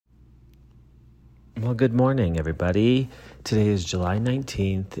Well, good morning, everybody. Today is July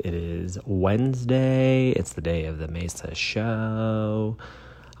 19th. It is Wednesday. It's the day of the Mesa show.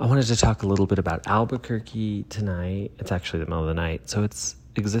 I wanted to talk a little bit about Albuquerque tonight. It's actually the middle of the night, so it's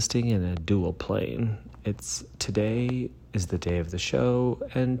existing in a dual plane. Today is the day of the show,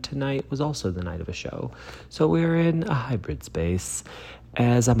 and tonight was also the night of a show. So we're in a hybrid space,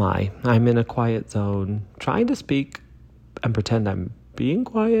 as am I. I'm in a quiet zone, trying to speak and pretend I'm being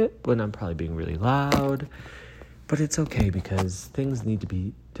quiet when I'm probably being really loud, but it's okay because things need to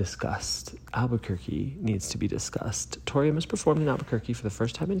be discussed. Albuquerque needs to be discussed. Torium has performed in Albuquerque for the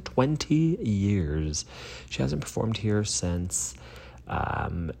first time in 20 years. She hasn't performed here since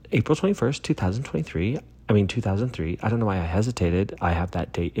April 21st, 2003. I don't know why I hesitated. I have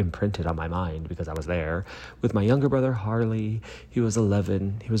that date imprinted on my mind because I was there with my younger brother, Harley. He was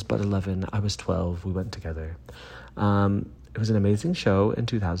 11. He was but 11. I was 12. We went together. It was an amazing show in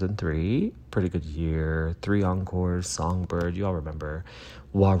 2003. Pretty good year. 3 encores, Songbird, you all remember.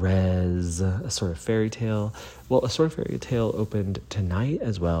 Juarez, A Sort of Fairy Tale. Well, A Sort of Fairy Tale opened tonight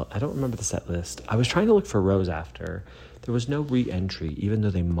as well. I don't remember the set list. I was trying to look for Rose after. There was no re-entry, even though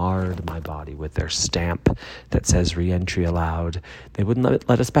they marred my body with their stamp that says re-entry allowed. They wouldn't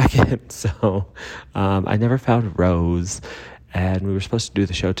let us back in, so I never found Rose, and we were supposed to do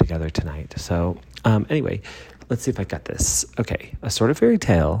the show together tonight. So anyway, let's see if I got this. Okay, A Sort of Fairy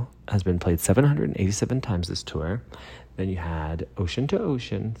Tale has been played 787 times this tour. Then you had Ocean to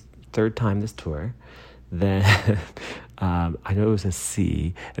Ocean, 3rd time this tour. Then I know it was a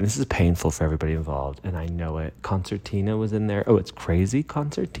C, and this is painful for everybody involved, and I know it. Concertina was in there. Oh, it's Crazy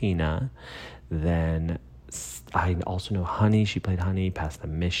Concertina. Then I also know Honey. She played Honey, Past the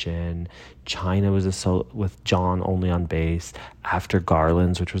Mission. China was a solo with John only on bass. After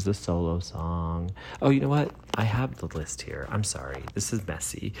Garlands, which was the solo song. Oh, you know what? I have the list here. I'm sorry. This is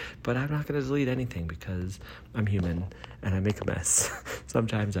messy, but I'm not going to delete anything because I'm human and I make a mess.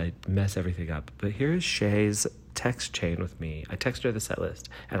 Sometimes I mess everything up. But here is Shay's text chain with me. I text her the set list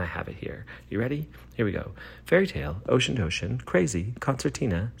and I have it here. You ready? Here we go. Fairy Tale, Ocean to Ocean, Crazy,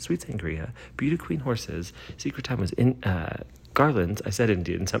 Concertina, Sweet Sangria, Beauty Queen Horses, Secret Time was in Garlands. I said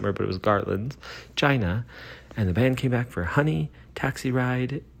Indian Summer, but it was Garlands, China, and the band came back for Honey, Taxi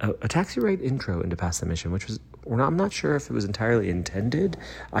Ride, a Taxi Ride intro into Past the Mission, which was, I'm not sure if it was entirely intended.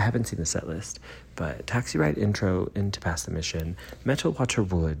 I haven't seen the set list, but Taxi Ride intro into Past the Mission, Metal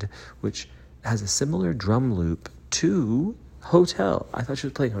Waterwood, which has a similar drum loop to Hotel. I thought she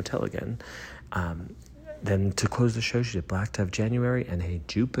was playing Hotel again. Then to close the show, she did Black Dove January and Hey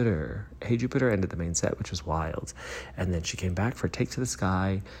Jupiter. Hey Jupiter ended the main set, which was wild. And then she came back for Take to the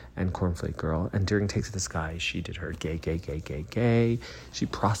Sky and Cornflake Girl. And during Take to the Sky, she did her gay. She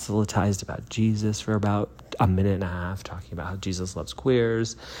proselytized about Jesus for about a minute and a half, talking about how Jesus loves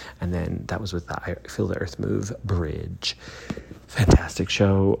queers. And then that was with the I Feel the Earth Move bridge. Fantastic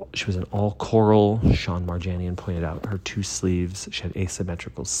show. She was an all coral. Sean Marjanian pointed out her 2 sleeves. She had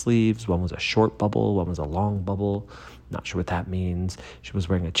asymmetrical sleeves. One was a short bubble, one was a long bubble. Not sure what that means. She was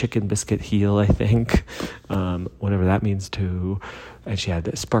wearing a chicken biscuit heel, I think. Whatever that means too. And she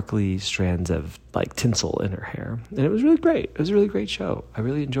had sparkly strands of like tinsel in her hair. And it was really great. It was a really great show. I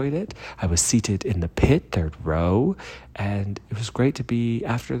really enjoyed it. I was seated in the pit, 3rd row. And it was great to be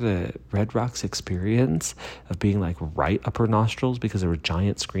after the Red Rocks experience of being like right upper nostrils because there were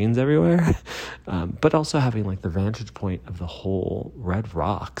giant screens everywhere. But also having like the vantage point of the whole Red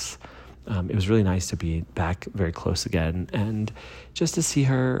Rocks. It was really nice to be back very close again and just to see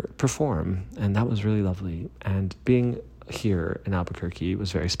her perform, and that was really lovely. And being here in Albuquerque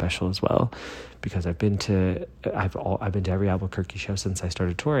was very special as well because I've been to every Albuquerque show since I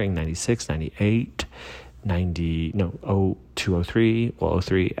started touring, 96, 98, 0203,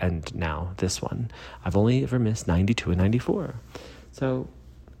 03, and now this one. I've only ever missed 92 and 94. So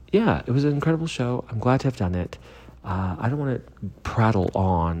yeah, it was an incredible show. I'm glad to have done it. I don't want to prattle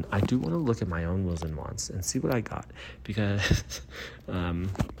on. I do want to look at my own wills and wants and see what I got because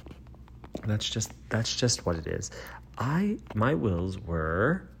that's just what it is. My wills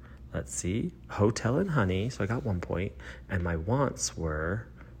were, let's see, Hotel and Honey, so I got 1 point, and my wants were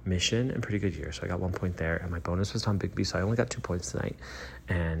Mission and Pretty Good Year, so I got 1 point there, and my bonus was Tom Bigby, so I only got 2 points tonight.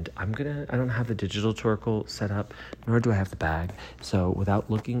 And I don't have the digital Torkel set up, nor do I have the bag, so without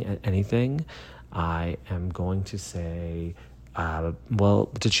looking at anything, I am going to say,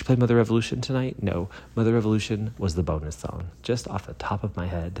 did she play Mother Revolution tonight? No. Mother Revolution was the bonus song, just off the top of my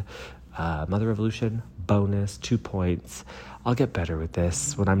head. Mother Revolution, bonus, 2 points. I'll get better with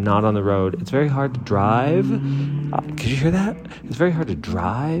this when I'm not on the road. It's very hard to drive. Could you hear that? It's very hard to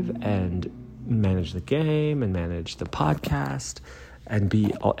drive and manage the game and manage the podcast and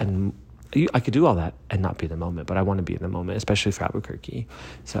I could do all that and not be in the moment, but I want to be in the moment, especially for Albuquerque.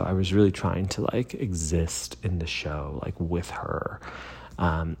 So I was really trying to like exist in the show, like with her.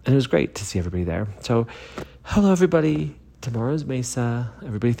 And it was great to see everybody there. So hello, everybody. Tomorrow's Mesa.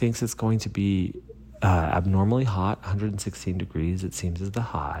 Everybody thinks it's going to be abnormally hot, 116 degrees, it seems, is the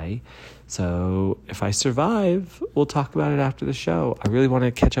high. So if I survive, we'll talk about it after the show. I really want to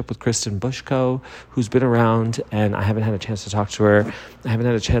catch up with Kristen Bushko, who's been around, and I haven't had a chance to talk to her. I haven't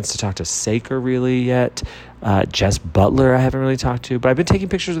had a chance to talk to Saker really yet. Jess Butler I haven't really talked to, but I've been taking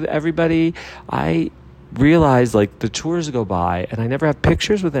pictures with everybody. I realized like the tours go by and I never have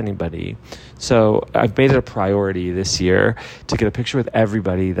pictures with anybody. So I've made it a priority this year to get a picture with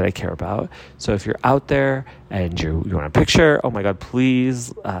everybody that I care about. So if you're out there and you want a picture, oh my God,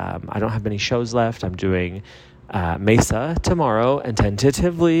 please. I don't have many shows left. I'm doing Mesa tomorrow and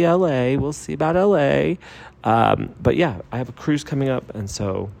tentatively LA. We'll see about LA. But yeah, I have a cruise coming up. And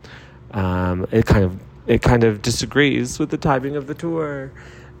so it kind of disagrees with the timing of the tour.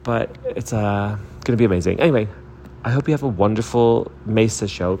 But it's going to be amazing. Anyway, I hope you have a wonderful Mesa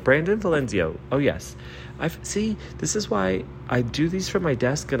show. Brandon Valenzio. Oh, yes. See, this is why I do these from my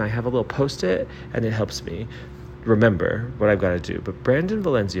desk and I have a little Post-it and it helps me remember what I've got to do. But Brandon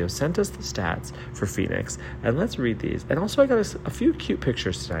Valenzio sent us the stats for Phoenix, and let's read these. And also I got a few cute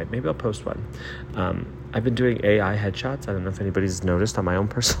pictures tonight. Maybe I'll post one. I've been doing AI headshots. I don't know if anybody's noticed on my own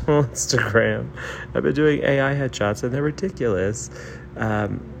personal Instagram. I've been doing AI headshots and they're ridiculous.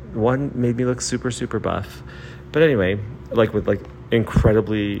 One made me look super, super buff. But anyway, like with like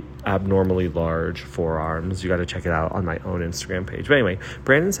incredibly abnormally large forearms. You got to check it out on my own Instagram page. But anyway,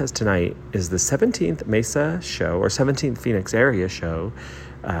 Brandon says tonight is the 17th Mesa show or 17th Phoenix area show,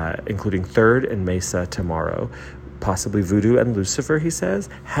 including 3rd and Mesa tomorrow. Possibly Voodoo and Lucifer, he says.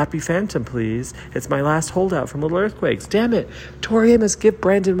 Happy Phantom, please. It's my last holdout from Little Earthquakes. Damn it. Tori Amos, give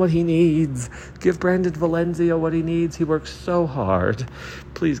Brandon what he needs. Give Brandon Valenzio what he needs. He works so hard.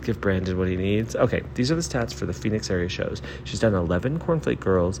 Please give Brandon what he needs. Okay, these are the stats for the Phoenix area shows. She's done 11 Cornflake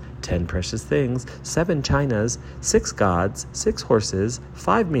Girls, 10 Precious Things, 7 Chinas, 6 Gods, 6 Horses,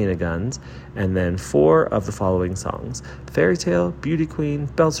 5 Mina Guns, and then 4 of the following songs: Fairy Tale, Beauty Queen,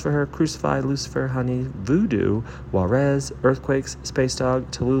 Bells for Her, Crucify, Lucifer, Honey, Voodoo, Juarez, Earthquakes, Space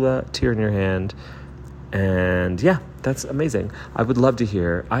Dog, Tallulah, Tear in Your Hand. And yeah, that's amazing. I would love to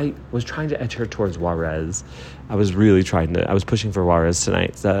hear. I was trying to edge her towards Juarez. I was pushing for Juarez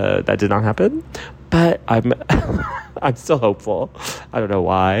tonight. That did not happen, but I'm still hopeful. I don't know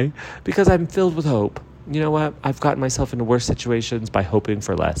why, because I'm filled with hope. You know what? I've gotten myself into worse situations by hoping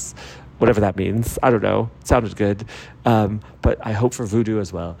for less. Whatever that means. I don't know. It sounded good. But I hope for Voodoo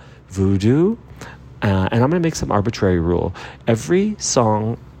as well. Voodoo. And I'm going to make some arbitrary rule. Every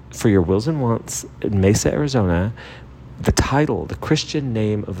song for your Wills and Wants in Mesa, Arizona, the title, the Christian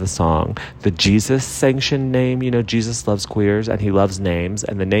name of the song, the Jesus-sanctioned name, Jesus loves queers and he loves names,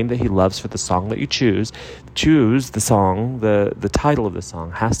 and the name that he loves for the song that you choose the song, the title of the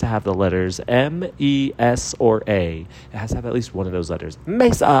song has to have the letters M, E, S, or A. It has to have at least one of those letters.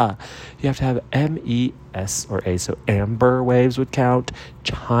 Mesa! You have to have M, E, S, or A. So Amber Waves would count.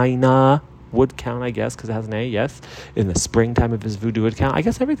 China would count, I guess, because it has an A, yes. In the springtime of his Voodoo would count. I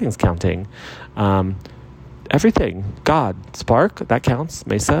guess everything's counting. Everything. God. Spark, that counts.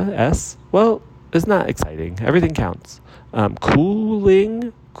 Mesa, S. Well, isn't that exciting? Everything counts.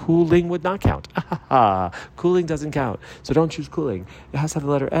 Cooling would not count. Cooling doesn't count. So don't choose cooling. It has to have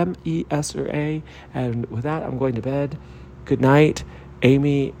the letter M, E, S, or A. And with that, I'm going to bed. Good night.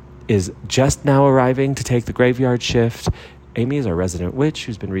 Amy is just now arriving to take the graveyard shift. Amy is our resident witch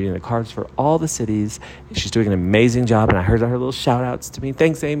who's been reading the cards for all the cities. She's doing an amazing job, and I heard her little shout-outs to me.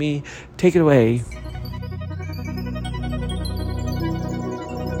 Thanks, Amy. Take it away.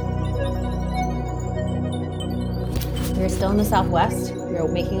 We're still in the Southwest. We're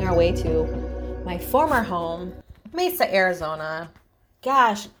making our way to my former home, Mesa, Arizona.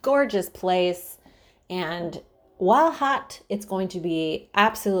 Gosh, gorgeous place. And while hot, it's going to be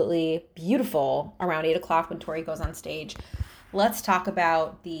absolutely beautiful around 8 o'clock when Tori goes on stage. Let's talk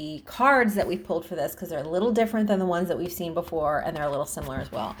about the cards that we've pulled for this, because they're a little different than the ones that we've seen before, and they're a little similar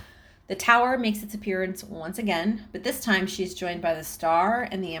as well. The Tower makes its appearance once again, but this time she's joined by the Star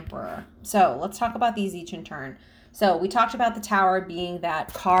and the Emperor. So let's talk about these each in turn. So we talked about the Tower being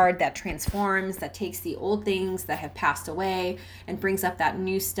that card that transforms, that takes the old things that have passed away and brings up that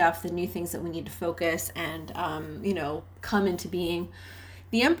new stuff, the new things that we need to focus and, come into being.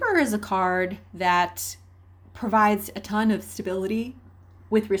 The Emperor is a card that provides a ton of stability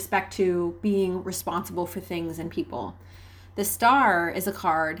with respect to being responsible for things and people. The Star is a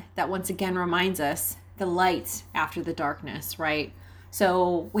card that once again reminds us the light after the darkness, right?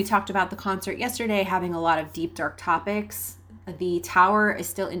 So we talked about the concert yesterday having a lot of deep, dark topics. The tower is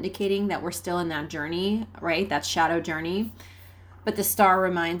still indicating that we're still in that journey, right? That shadow journey. But the star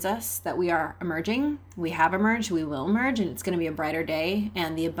reminds us that we are emerging. We have emerged, we will emerge, and it's going to be a brighter day.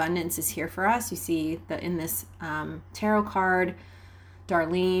 And the abundance is here for us. You see that in this tarot card,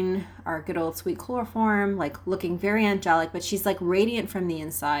 Darlene, our good old sweet chloroform, like looking very angelic, but she's like radiant from the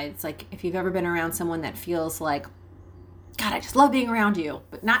inside. It's like if you've ever been around someone that feels like, God, I just love being around you.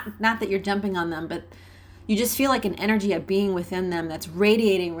 But not that you're jumping on them, but you just feel like an energy of being within them that's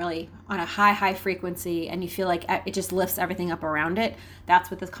radiating really on a high frequency, and you feel like it just lifts everything up around it. That's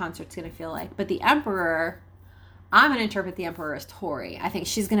what this concert's going to feel like. But the Emperor, I'm going to interpret the Emperor as Tori. I think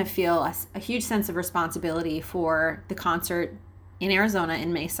she's going to feel a huge sense of responsibility for the concert in Arizona,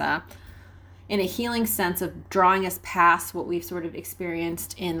 in Mesa, in a healing sense of drawing us past what we've sort of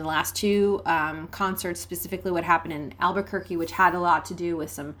experienced in the last two concerts, specifically what happened in Albuquerque, which had a lot to do with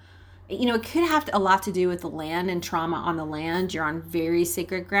some, it could have a lot to do with the land and trauma on the land. You're on very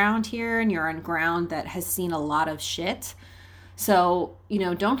sacred ground here, and you're on ground that has seen a lot of shit. So,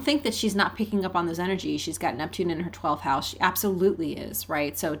 don't think that she's not picking up on those energies. She's got Neptune in her 12th house. She absolutely is,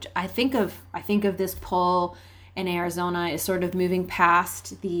 right? So I think of this pull in Arizona is sort of moving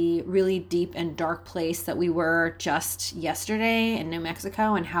past the really deep and dark place that we were just yesterday in New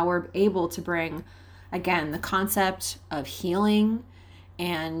Mexico, and how we're able to bring, again, the concept of healing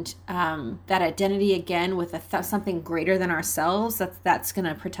and that identity again with something greater than ourselves that's going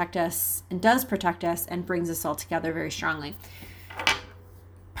to protect us and does protect us and brings us all together very strongly.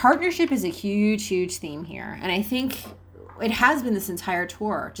 Partnership is a huge theme here, and I think it has been this entire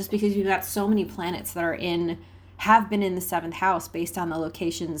tour, just because we've got so many planets that have been in the 7th house based on the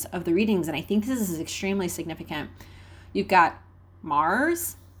locations of the readings, and I think this is extremely significant. You've got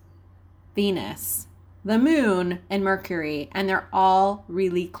Mars, Venus, the moon, and Mercury, and they're all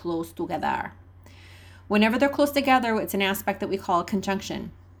really close together. Whenever they're close together, it's an aspect that we call a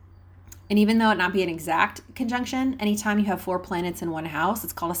conjunction. And even though it not be an exact conjunction, anytime you have 4 planets in one house,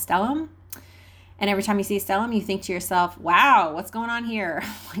 it's called a stellium. And every time you see a stellium, you think to yourself, wow, what's going on here?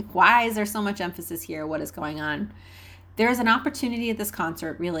 Like, why is there so much emphasis here? What is going on? There's an opportunity at this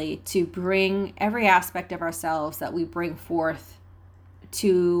concert really to bring every aspect of ourselves that we bring forth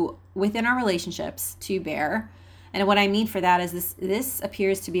to within our relationships to bear. And what I mean for that is this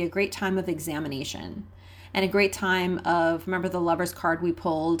appears to be a great time of examination and a great time of, remember the Lover's card we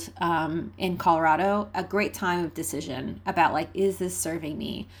pulled in Colorado, a great time of decision about like, is this serving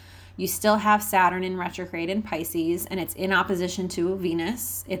me? You still have Saturn in retrograde in Pisces, and it's in opposition to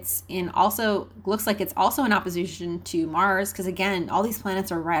Venus. Looks like it's also in opposition to Mars, because again, all these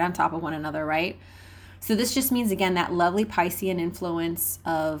planets are right on top of one another, right? So this just means, again, that lovely Piscean influence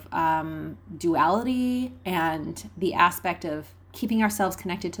of duality and the aspect of keeping ourselves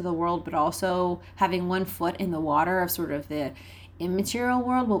connected to the world, but also having one foot in the water of sort of the immaterial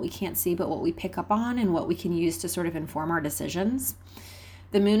world, what we can't see, but what we pick up on and what we can use to sort of inform our decisions.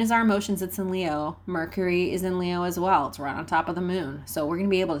 The moon is our emotions. It's in Leo. Mercury is in Leo as well. It's right on top of the moon. So we're going to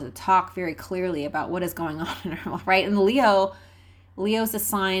be able to talk very clearly about what is going on in our life, right? And Leo's a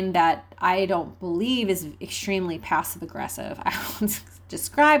sign that I don't believe is extremely passive aggressive. I would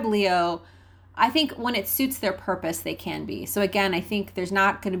describe Leo, I think when it suits their purpose, they can be. So again, I think there's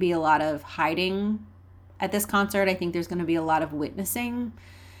not going to be a lot of hiding at this concert. I think there's going to be a lot of witnessing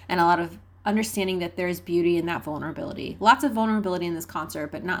and a lot of understanding that there is beauty in that vulnerability. Lots of vulnerability in this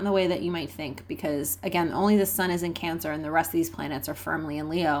concert, but not in the way that you might think, because again, only the sun is in Cancer and the rest of these planets are firmly in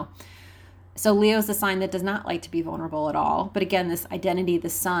Leo. So Leo is a sign that does not like to be vulnerable at all. But again, this identity,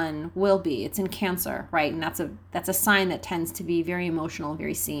 the sun will be, it's in Cancer, right? And that's a sign that tends to be very emotional,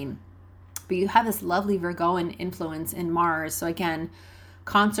 very seen. But you have this lovely Virgoan influence in Mars. So again,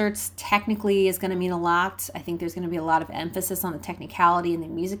 concerts technically is going to mean a lot. I think there's going to be a lot of emphasis on the technicality and the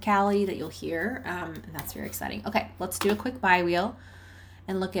musicality that you'll hear. And that's very exciting. Okay, let's do a quick bi-wheel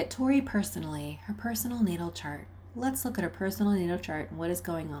and look at Tori personally, her personal natal chart. Let's look at her personal natal chart and what is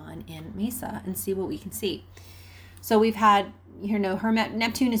going on in Mesa and see what we can see. So we've had, her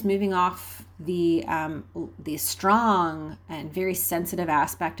Neptune is moving off the strong and very sensitive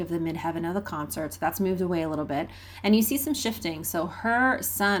aspect of the midheaven of the concert. So that's moved away a little bit. And you see some shifting. So her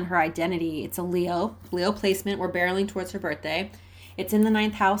sun, her identity, it's a Leo placement. We're barreling towards her birthday. It's in the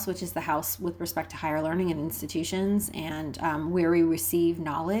 9th house, which is the house with respect to higher learning and institutions and where we receive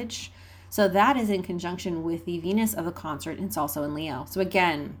knowledge. So that is in conjunction with the Venus of the concert, and it's also in Leo. So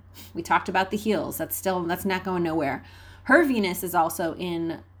again, we talked about the heels. That's not going nowhere. Her Venus is also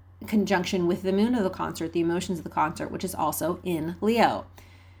in conjunction with the moon of the concert, the emotions of the concert, which is also in Leo.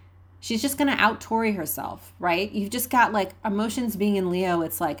 she's just going to out-Tory herself, right? You've just got like emotions being in Leo.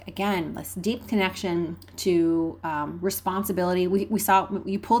 It's like, again, this deep connection to responsibility. We saw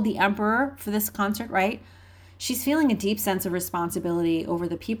you pulled the Emperor for this concert, right? She's feeling a deep sense of responsibility over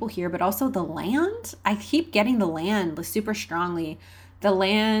the people here, but also the land. I keep getting the land super strongly. The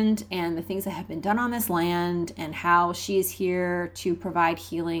land and the things that have been done on this land and how she is here to provide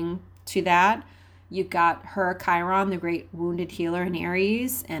healing to that. You've got her Chiron, the great wounded healer in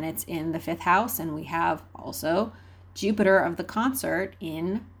Aries, and it's in the 5th house. And we have also Jupiter of the concert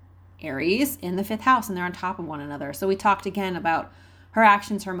in Aries in the 5th house, and they're on top of one another. So we talked again about her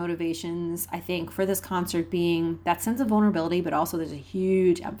actions, her motivations, I think, for this concert being that sense of vulnerability, but also there's a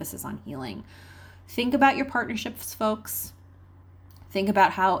huge emphasis on healing. Think about your partnerships, folks. Think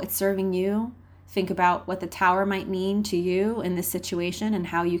about how it's serving you. Think about what the tower might mean to you in this situation and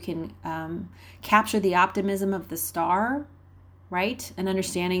how you can capture the optimism of the star, right? And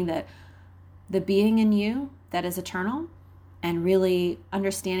understanding that the being in you that is eternal, and really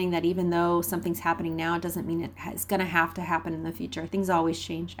understanding that even though something's happening now, it doesn't mean it's going to have to happen in the future. Things always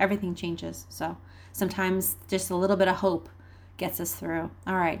change. Everything changes. So sometimes just a little bit of hope gets us through.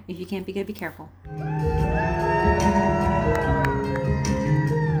 All right. If you can't be good, be careful.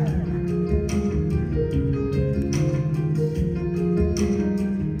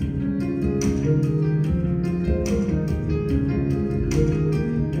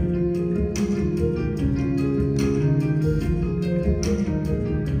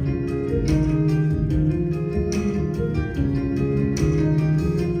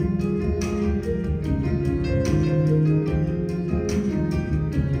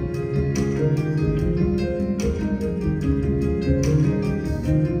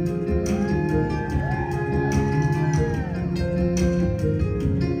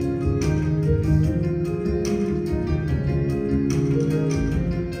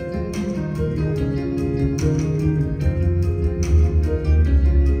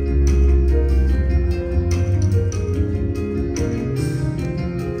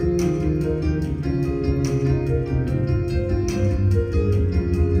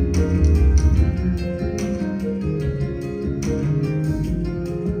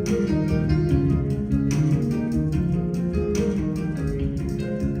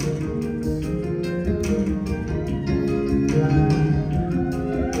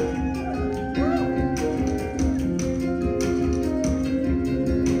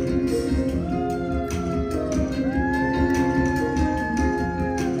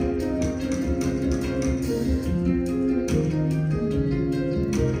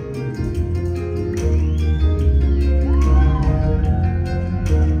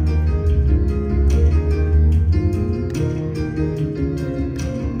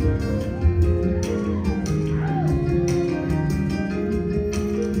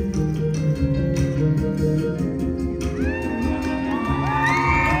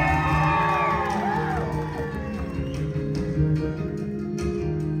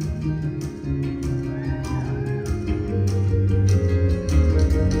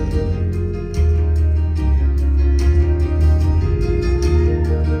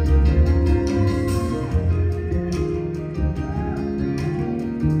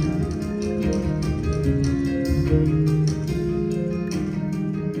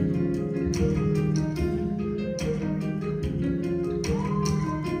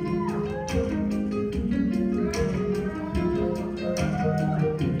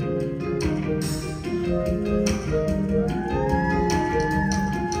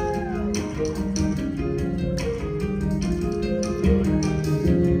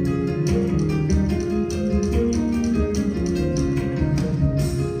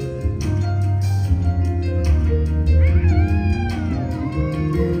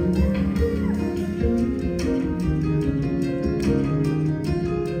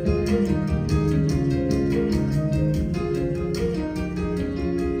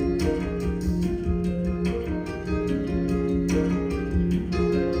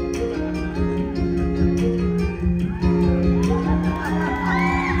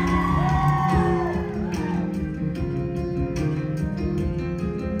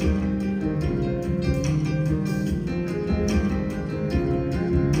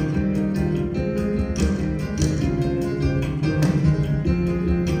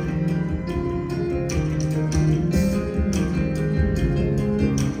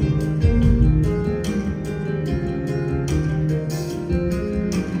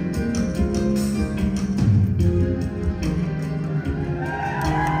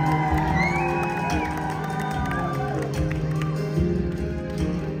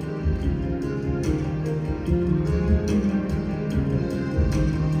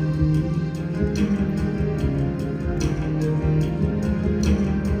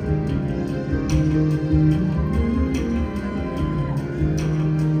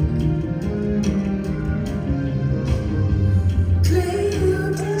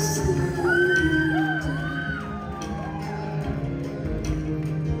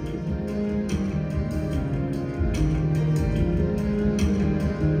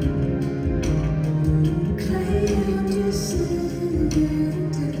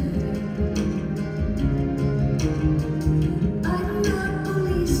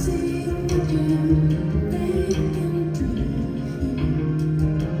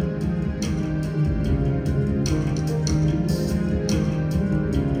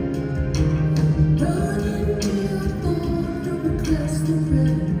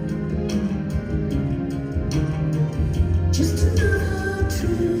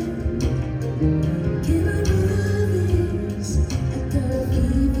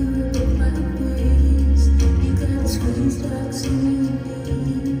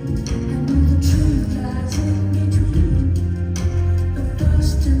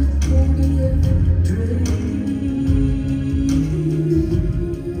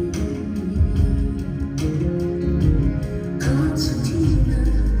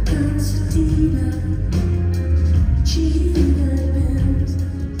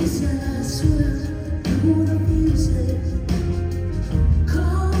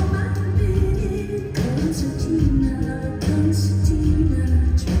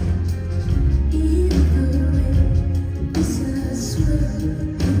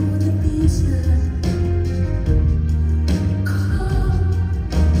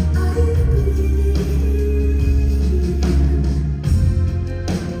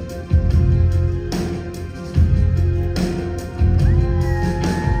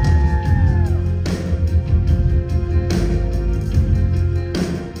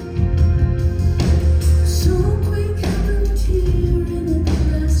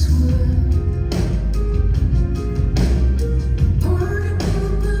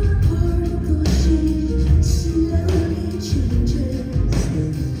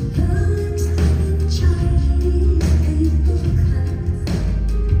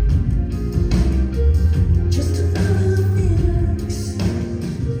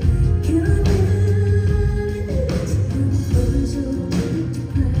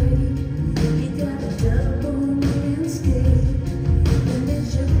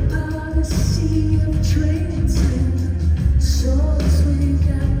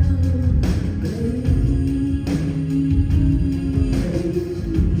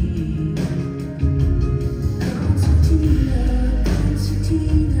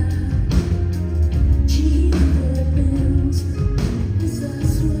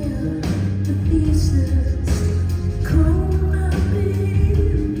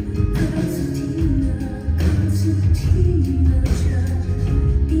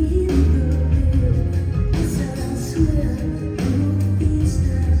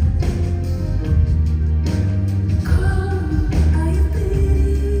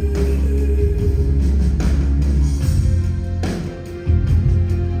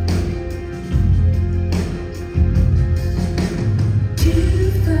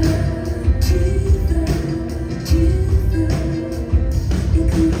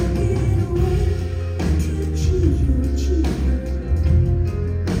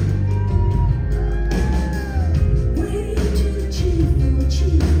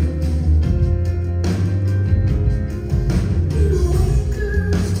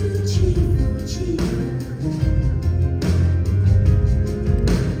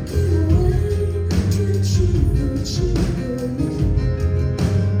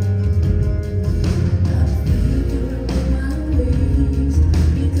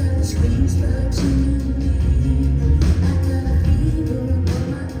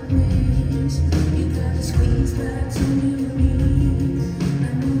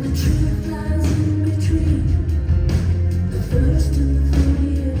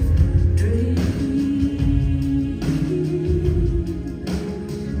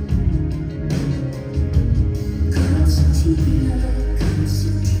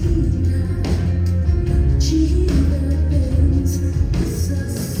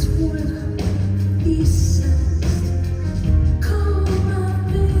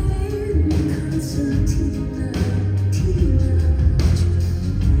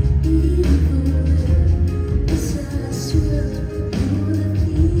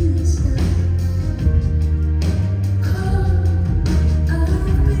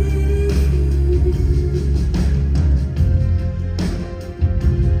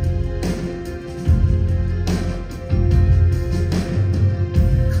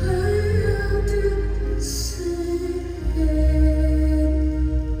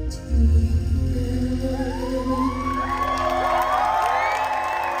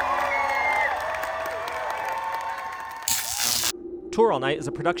 Tour All Night is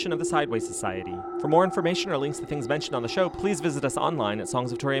a production of the Sideways Society. For more information or links to things mentioned on the show, please visit us online at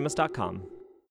songsoftoriamus.com.